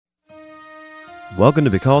Welcome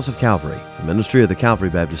to Because of Calvary, the ministry of the Calvary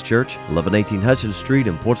Baptist Church, 1118 Hutchins Street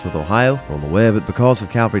in Portsmouth, Ohio, on the web at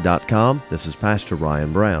becauseofcalvary.com. This is Pastor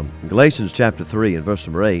Ryan Brown. In Galatians chapter 3 and verse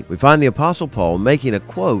number 8, we find the Apostle Paul making a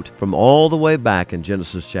quote from all the way back in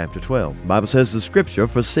Genesis chapter 12. The Bible says the Scripture,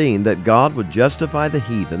 foreseeing that God would justify the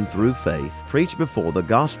heathen through faith, preached before the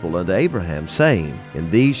gospel unto Abraham, saying, In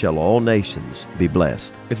thee shall all nations be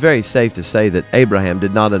blessed. It's very safe to say that Abraham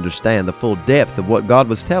did not understand the full depth of what God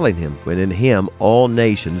was telling him, when in him all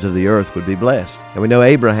nations of the earth would be blessed. And we know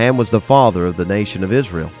Abraham was the father of the nation of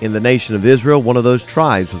Israel. In the nation of Israel, one of those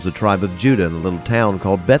tribes was the tribe of Judah in a little town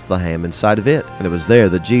called Bethlehem inside of it. And it was there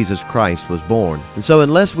that Jesus Christ was born. And so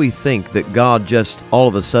unless we think that God just all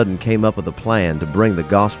of a sudden came up with a plan to bring the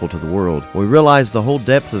gospel to the world, when we realize the whole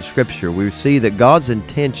depth of Scripture, we see that God's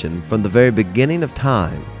intention from the very beginning of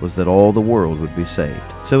time was that all the world would be saved.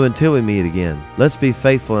 So until we meet again, let's be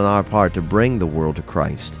faithful in our part to bring the world to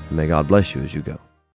Christ. And may God bless you as you go.